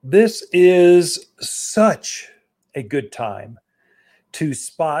This is such a good time to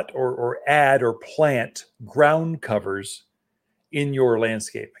spot or add or plant ground covers in your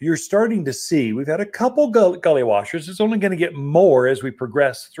landscape. You're starting to see, we've had a couple gully washers. It's only going to get more as we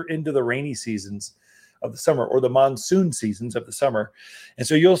progress through into the rainy seasons of the summer or the monsoon seasons of the summer. And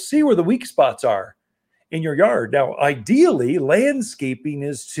so you'll see where the weak spots are in your yard. Now, ideally, landscaping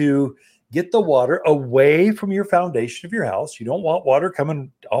is to get the water away from your foundation of your house. You don't want water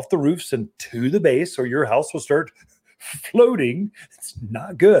coming off the roofs and to the base, or your house will start floating. It's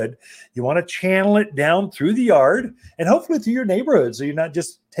not good. You want to channel it down through the yard and hopefully through your neighborhood. So you're not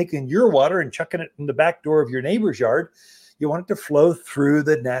just taking your water and chucking it in the back door of your neighbor's yard. You want it to flow through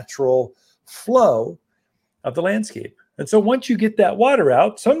the natural flow of the landscape. And so once you get that water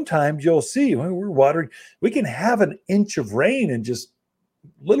out, sometimes you'll see when we're watering, we can have an inch of rain in just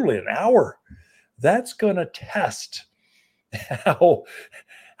literally an hour. That's going to test how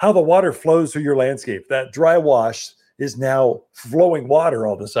the water flows through your landscape. That dry wash is now flowing water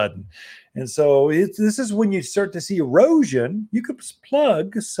all of a sudden. And so this is when you start to see erosion. You could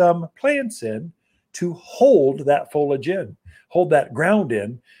plug some plants in to hold that foliage in, hold that ground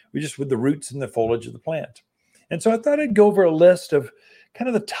in, with the roots and the foliage of the plant. And so I thought I'd go over a list of kind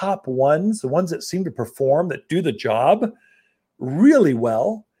of the top ones, the ones that seem to perform, that do the job really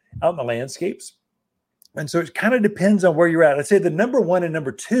well out in the landscapes. And so it kind of depends on where you're at. I'd say the number one and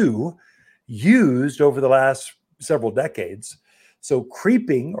number two used over the last several decades. So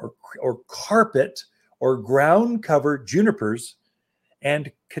creeping or carpet or ground cover junipers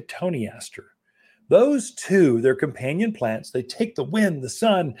and cotoneaster. Those two, they're companion plants. They take the wind, the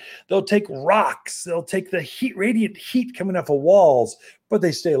sun, they'll take rocks, they'll take the heat, radiant heat coming off of walls, but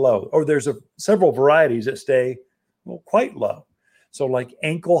they stay low. Or there's several varieties that stay quite low. So like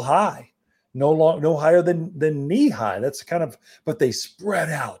ankle high, no higher than knee high. That's but they spread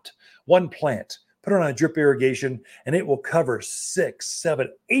out. One plant, put it on a drip irrigation, and it will cover 6, 7,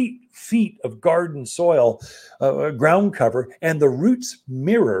 8 feet of garden soil, ground cover, and the roots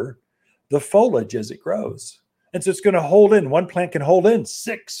mirror the foliage as it grows. And so it's going to hold in, one plant can hold in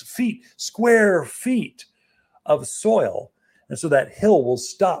 6 feet, square feet of soil. And so that hill will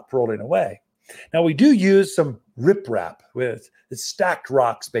stop rolling away. Now, we do use some riprap with stacked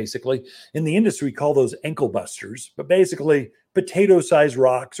rocks, basically. In the industry, we call those ankle busters, but basically potato-sized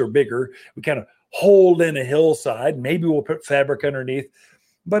rocks or bigger. We kind of hold in a hillside. Maybe we'll put fabric underneath.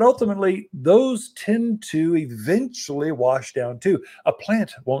 But ultimately, those tend to eventually wash down too. A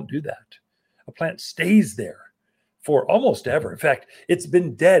plant won't do that. A plant stays there for almost ever. In fact, it's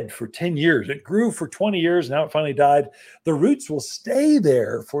been dead for 10 years. It grew for 20 years. Now it finally died. The roots will stay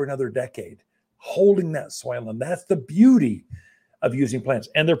there for another decade, holding that soil. And that's the beauty of using plants.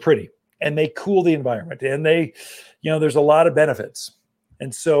 And they're pretty. And they cool the environment. And there's a lot of benefits.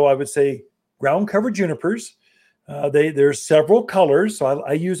 And so I would say ground cover junipers. There's several colors. So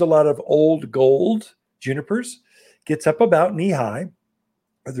I use a lot of old gold junipers. Gets up about knee high.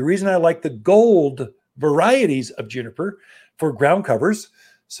 The reason I like the gold varieties of juniper for ground covers.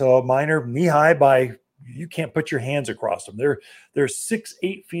 So mine are knee high by, you can't put your hands across them. They're 6,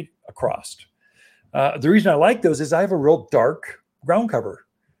 8 feet across. The reason I like those is I have a real dark ground cover,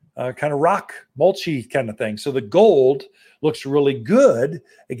 kind of rock mulchy kind of thing. So the gold looks really good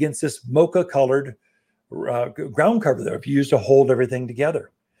against this mocha colored ground cover there if you use to hold everything together.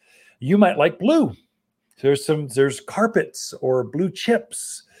 You might like blue. There's carpets or blue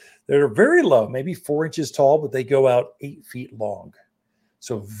chips that are very low, maybe 4 inches tall, but they go out 8 feet long.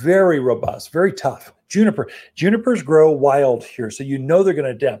 So very robust, very tough. Junipers grow wild here, so they're going to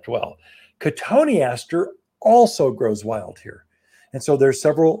adapt well. Cotoneaster also grows wild here. And so there's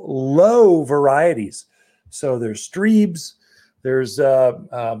several low varieties. So there's Strebes, there's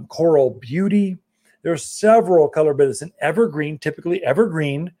Coral Beauty. There's several color, but it's an evergreen, typically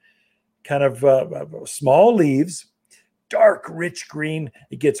evergreen, kind of small leaves, dark, rich green.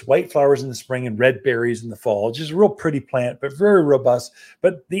 It gets white flowers in the spring and red berries in the fall. Just a real pretty plant, but very robust.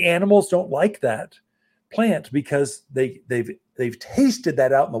 But the animals don't like that plant because they've tasted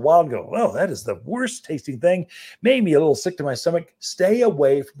that out in the wild and go, oh, that is the worst tasting thing. Made me a little sick to my stomach. Stay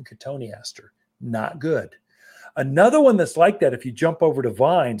away from cotoneaster. Not good. Another one that's like that, if you jump over to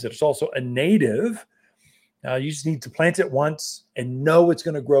vines, it's also a native. You just need to plant it once and know it's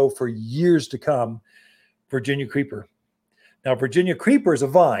going to grow for years to come. Virginia creeper. Now, Virginia creeper is a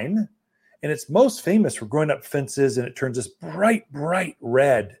vine, and it's most famous for growing up fences, and it turns this bright, bright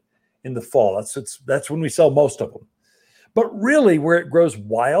red in the fall. That's when we sell most of them. But really, where it grows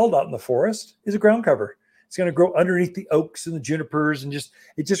wild out in the forest is a ground cover. It's going to grow underneath the oaks and the junipers, and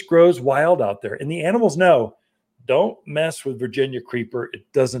it just grows wild out there. And the animals know don't mess with Virginia creeper.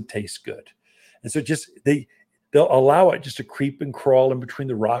 It doesn't taste good. And so they'll allow it just to creep and crawl in between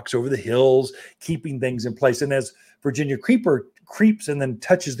the rocks over the hills, keeping things in place. And as Virginia creeper creeps and then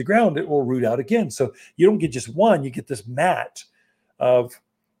touches the ground, it will root out again. So you don't get just one, you get this mat of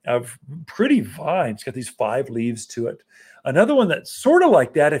pretty vines. It's got these 5 leaves to it. Another one that's sort of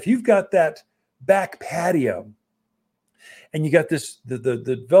like that, if you've got that back patio and you got the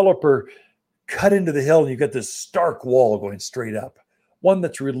developer cut into the hill and you've got this stark wall going straight up. One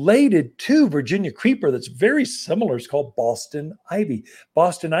that's related to Virginia creeper that's very similar is called Boston ivy.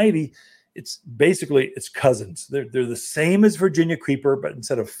 Boston ivy, it's cousins. They're the same as Virginia creeper, but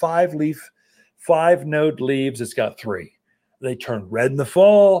instead of 5 node leaves, it's got 3. They turn red in the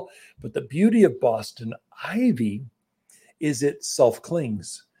fall, but the beauty of Boston ivy is it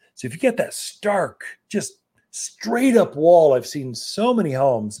self-clings. So if you get that stark, just straight up wall, I've seen so many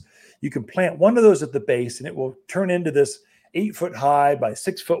homes, you can plant one of those at the base and it will turn into this 8 foot high by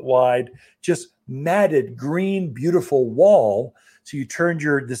 6 foot wide, just matted green, beautiful wall. So you turned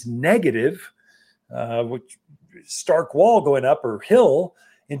this negative, which stark wall going up or hill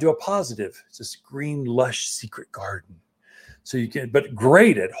into a positive. It's this green, lush, secret garden. So but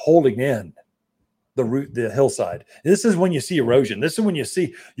great at holding in the hillside. This is when you see erosion. This is when you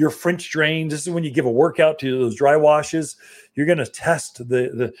see your French drains. This is when you give a workout to those dry washes. You're going to test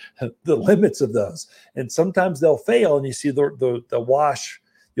the limits of those. And sometimes they'll fail and you see the wash.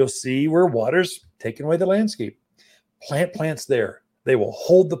 You'll see where water's taking away the landscape. Plant plants there. They will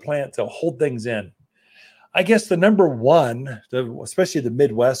hold the plants. They'll hold things in. I guess the number one, especially the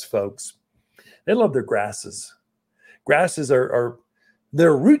Midwest folks, they love their grasses. Grasses are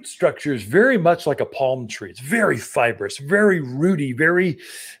their root structure is very much like a palm tree. It's very fibrous, very rooty, very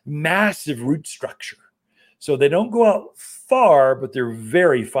massive root structure. So they don't go out far, but they're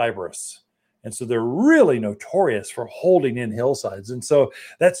very fibrous. And so they're really notorious for holding in hillsides. And so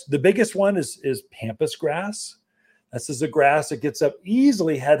that's the biggest one is pampas grass. This is a grass that gets up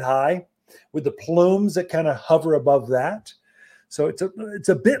easily head high with the plumes that kind of hover above that. So it's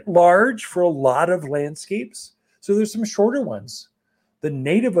a bit large for a lot of landscapes. So there's some shorter ones. The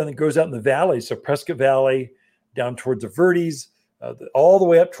native one that goes out in the valley, so Prescott Valley, down towards the Verdes, all the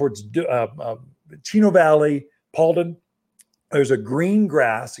way up towards Chino Valley, Paulden. There's a green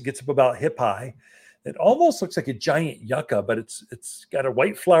grass. It gets up about hip high. It almost looks like a giant yucca, but it's got a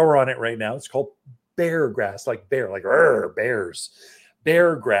white flower on it right now. It's called bear grass, like bears.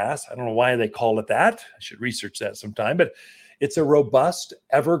 Bear grass. I don't know why they call it that. I should research that sometime, but it's a robust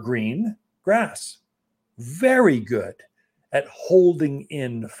evergreen grass. Very good at holding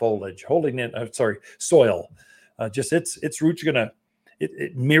in foliage, soil. Just its roots are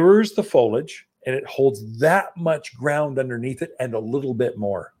it mirrors the foliage and it holds that much ground underneath it and a little bit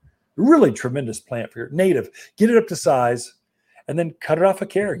more. Really tremendous plant for your native. Get it up to size and then cut it off of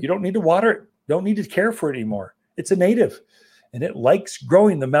care. You don't need to water it. Don't need to care for it anymore. It's a native and it likes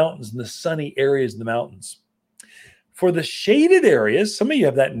growing the mountains and the sunny areas in the mountains. For the shaded areas, some of you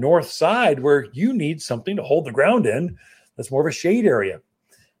have that north side where you need something to hold the ground in. That's more of a shade area.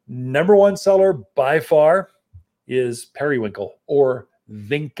 Number one seller by far is periwinkle or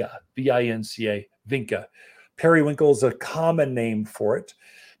vinca, V-I-N-C-A, vinca. Periwinkle is a common name for it,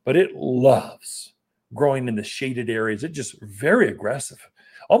 but it loves growing in the shaded areas. It's just very aggressive,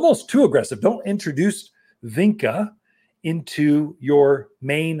 almost too aggressive. Don't introduce vinca into your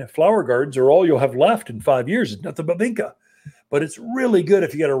main flower gardens or all you'll have left in 5 years is nothing but vinca. But it's really good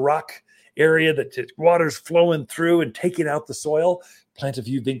if you got a rock area that water's flowing through and taking out the soil. Plant a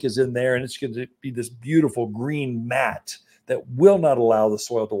few vincas in there and it's going to be this beautiful green mat that will not allow the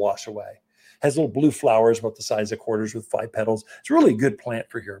soil to wash away. Has little blue flowers about the size of quarters with 5 petals. It's really a good plant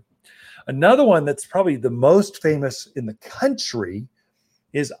for here. Another one that's probably the most famous in the country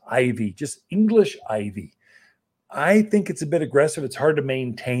is ivy, just English ivy. I think it's a bit aggressive. It's hard to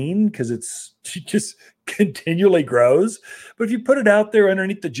maintain because it just continually grows. But if you put it out there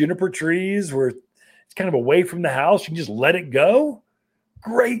underneath the juniper trees where it's kind of away from the house, you can just let it go.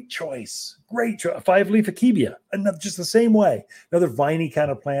 Great choice. Great choice. A 5-leaf akebia, just the same way. Another viney kind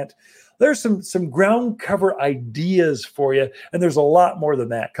of plant. There's some ground cover ideas for you. And there's a lot more than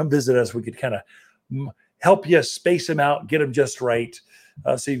that. Come visit us. We could kind of help you space them out, get them just right.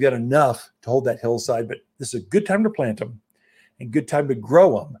 So you've got enough to hold that hillside, but this is a good time to plant them and good time to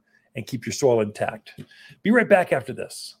grow them and keep your soil intact. Be right back after this.